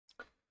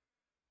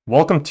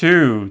Welcome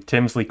to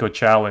Tim's Leetcode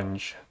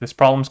Challenge. This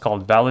problem is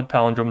called Valid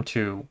Palindrome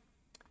 2.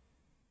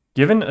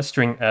 Given a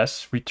string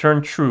s,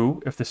 return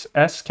true if this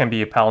s can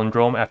be a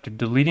palindrome after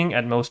deleting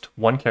at most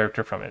one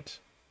character from it.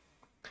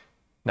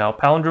 Now,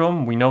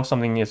 palindrome, we know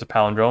something is a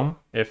palindrome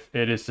if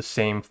it is the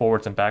same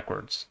forwards and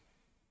backwards.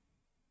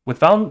 With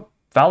valid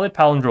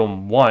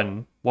palindrome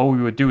 1, what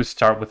we would do is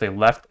start with a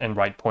left and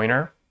right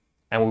pointer,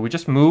 and we would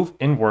just move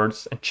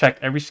inwards and check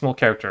every single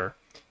character.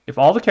 If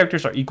all the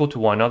characters are equal to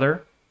one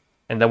another,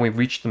 and then we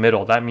reach the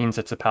middle, that means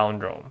it's a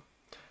palindrome.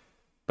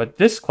 But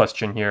this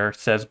question here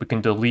says we can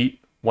delete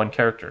one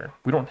character.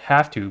 We don't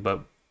have to,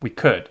 but we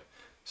could.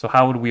 So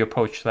how would we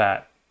approach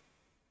that?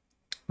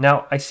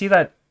 Now, I see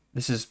that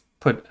this is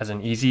put as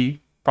an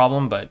easy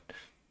problem, but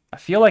I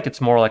feel like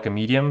it's more like a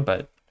medium,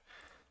 but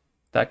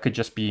that could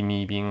just be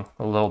me being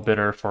a little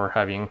bitter for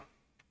having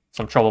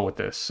some trouble with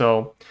this.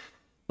 So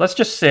let's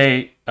just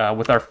say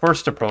with our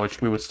first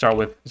approach, we would start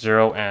with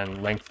 0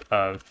 and length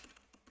of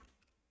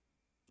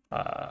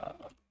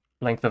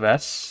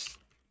s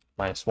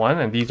minus 1,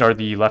 and these are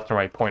the left and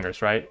right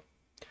pointers, right?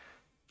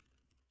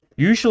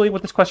 Usually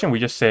with this question, we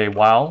just say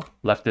while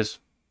left is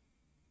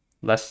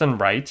less than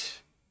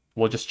right,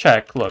 we'll just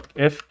check, look,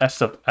 if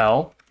s of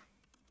L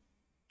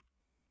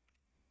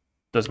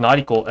does not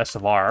equal s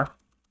of R,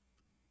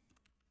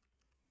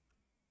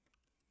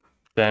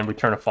 then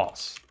return a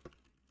false.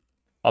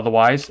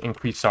 Otherwise,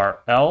 increase our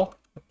L,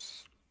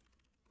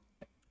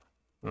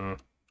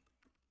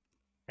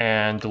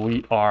 and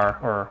delete R,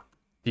 or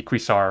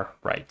decrease our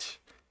right.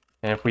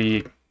 And if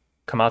we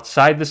come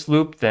outside this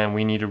loop, then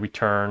we need to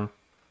return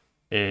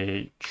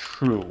a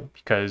true,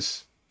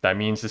 because that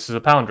means this is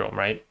a palindrome,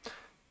 right?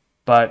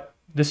 But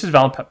this is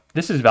valid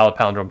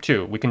palindrome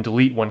too. We can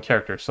delete one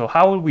character. So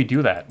how would we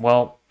do that?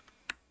 Well,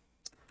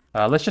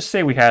 let's just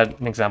say we had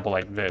an example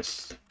like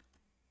this.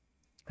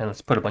 And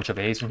let's put a bunch of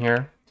A's in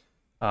here.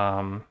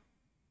 Well,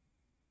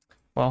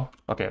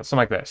 okay, something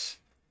like this.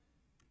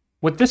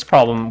 With this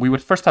problem, we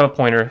would first have a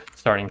pointer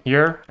starting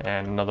here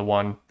and another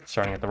one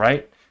starting at the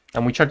right.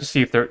 And we check to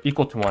see if they're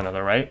equal to one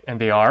another, right? And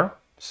they are.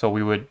 So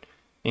we would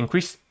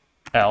increase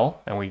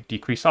L and we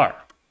decrease R.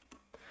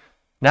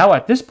 Now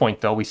at this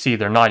point, though, we see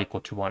they're not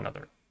equal to one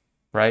another,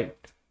 right?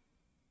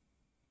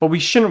 But we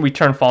shouldn't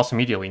return false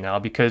immediately now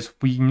because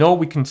we know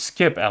we can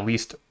skip at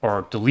least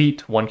or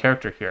delete one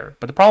character here.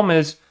 But the problem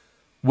is,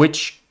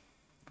 which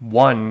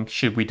one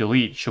should we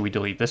delete? Should we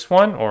delete this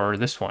one or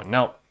this one?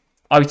 Now,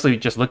 obviously,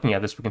 just looking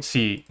at this, we can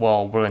see,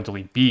 well, we're going to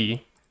delete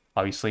B,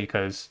 obviously,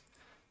 because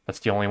that's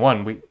the only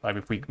one.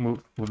 If we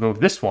move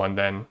this one,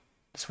 then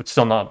this would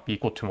still not be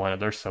equal to one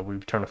another, so we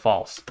return a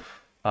false.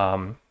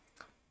 But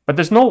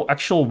there's no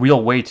actual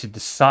real way to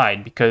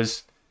decide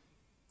because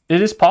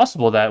it is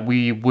possible that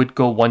we would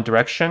go one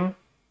direction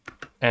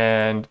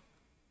and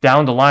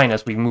down the line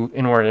as we move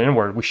inward and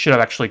inward, we should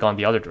have actually gone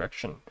the other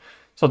direction.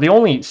 So the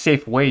only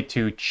safe way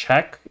to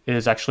check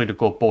is actually to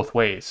go both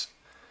ways.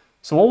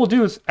 So what we'll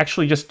do is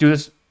actually just do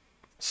this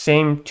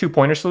same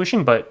two-pointer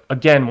solution, but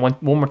again, one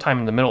more time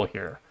in the middle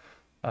here.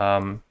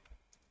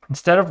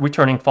 Instead of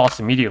returning false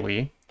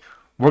immediately,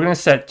 we're going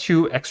to set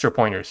two extra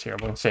pointers here.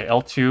 We're going to say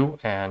L2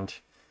 and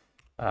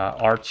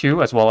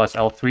R2, as well as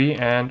L3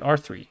 and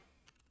R3.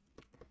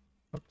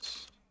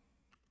 Oops.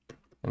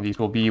 And these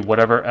will be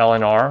whatever L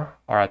and R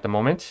are at the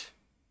moment.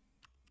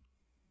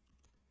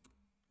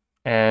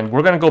 And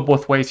we're going to go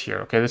both ways here.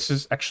 Okay, this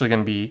is actually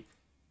going to be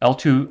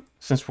L2,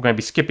 since we're going to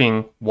be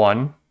skipping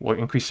 1, we'll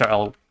increase our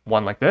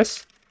L1 like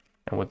this.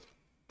 And with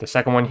the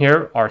second one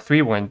here,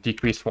 R3, we're going to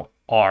decrease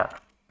R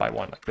by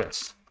 1 like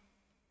this.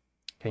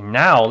 Okay,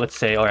 now let's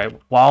say, all right,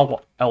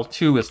 while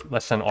L2 is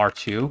less than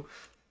R2,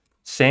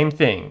 same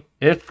thing.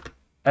 If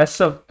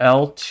S of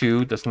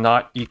L2 does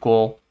not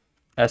equal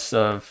S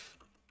of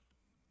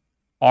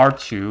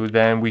R2,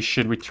 then we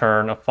should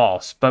return a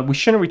false. But we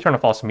shouldn't return a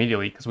false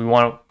immediately because we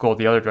want to go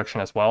the other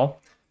direction as well.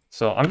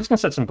 So I'm just going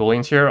to set some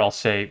booleans here. I'll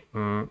say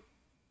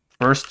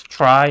first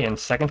try and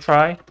second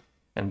try.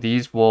 And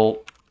these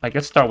will, I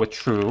guess, start with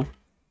true.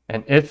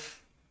 And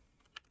if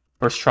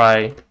first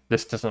try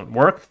this doesn't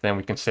work, then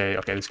we can say,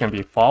 okay, this is going to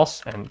be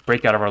false and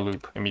break out of our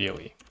loop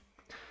immediately.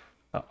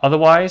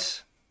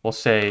 Otherwise, we'll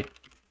say,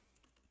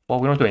 well,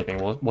 we don't do anything.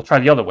 We'll try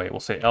the other way. We'll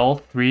say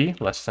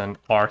L3 less than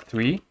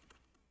R3.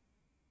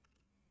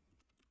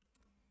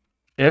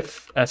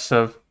 If S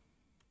of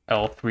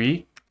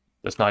L3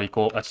 does not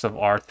equal S of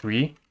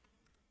R3,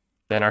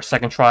 then our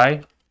second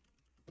try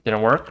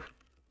didn't work.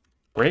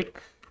 Break.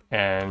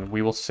 And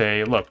we will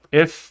say, look,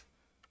 if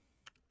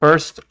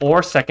first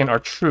or second are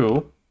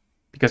true,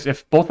 because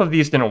if both of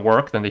these didn't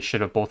work, then they should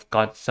have both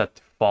got set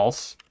to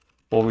false.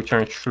 We'll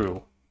return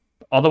true.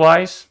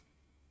 Otherwise,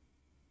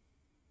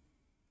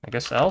 I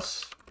guess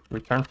else,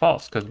 return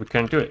false, because we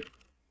couldn't do it.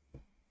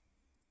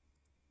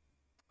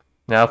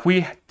 Now, if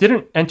we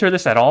didn't enter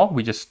this at all,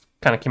 we just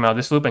kind of came out of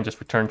this loop and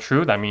just returned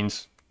true, that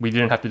means we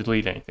didn't have to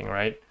delete anything,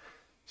 right?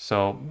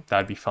 So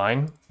that'd be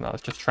fine. Now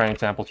let's just try an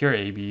example here,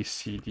 A, B,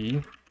 C,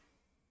 D.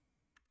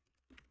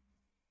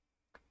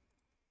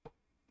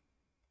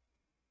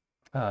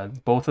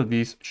 Both of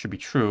these should be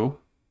true.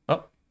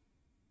 Oh,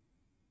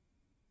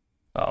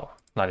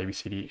 not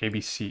ABCD,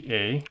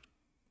 ABCA.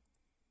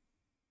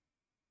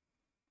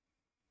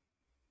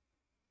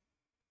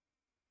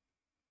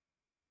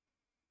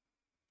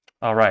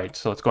 All right,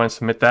 so let's go ahead and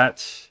submit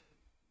that.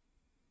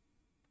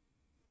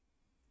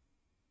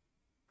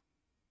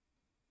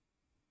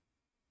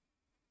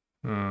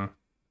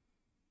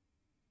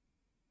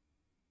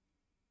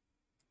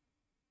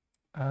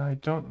 I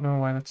don't know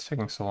why that's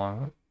taking so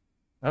long.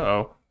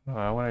 Uh-oh.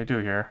 What do I do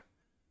here?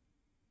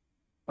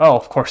 Oh,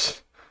 of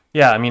course.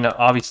 Yeah, I mean,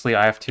 obviously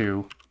I have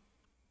to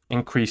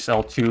increase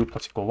L2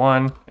 plus equal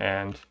 1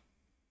 and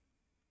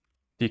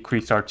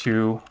decrease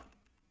R2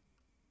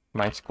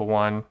 minus equal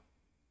 1.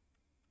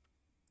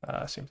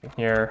 Same thing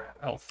here.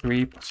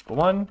 L3 plus equal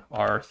 1,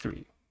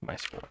 R3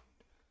 minus equal 1.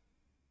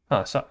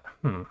 Huh, so,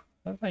 how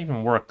did that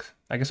even work?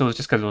 I guess it was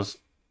just because it was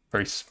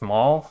very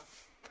small.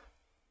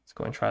 Let's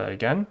go and try that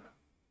again.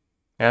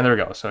 And there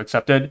we go. So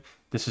accepted.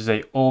 This is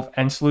a O of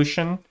n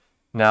solution.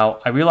 Now,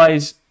 I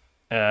realize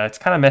it's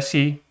kind of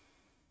messy,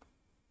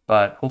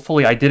 but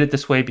hopefully I did it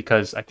this way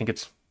because I think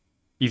it's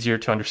easier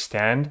to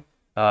understand.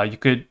 You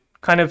could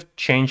kind of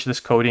change this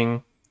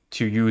coding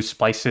to use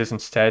splices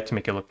instead to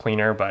make it look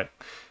cleaner, but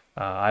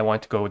I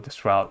want to go with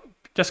this route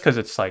just because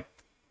it's like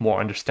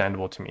more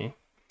understandable to me.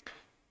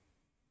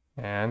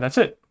 And that's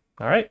it.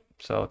 All right.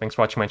 So thanks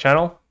for watching my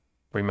channel.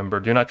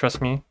 Remember, do not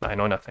trust me. I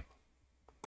know nothing.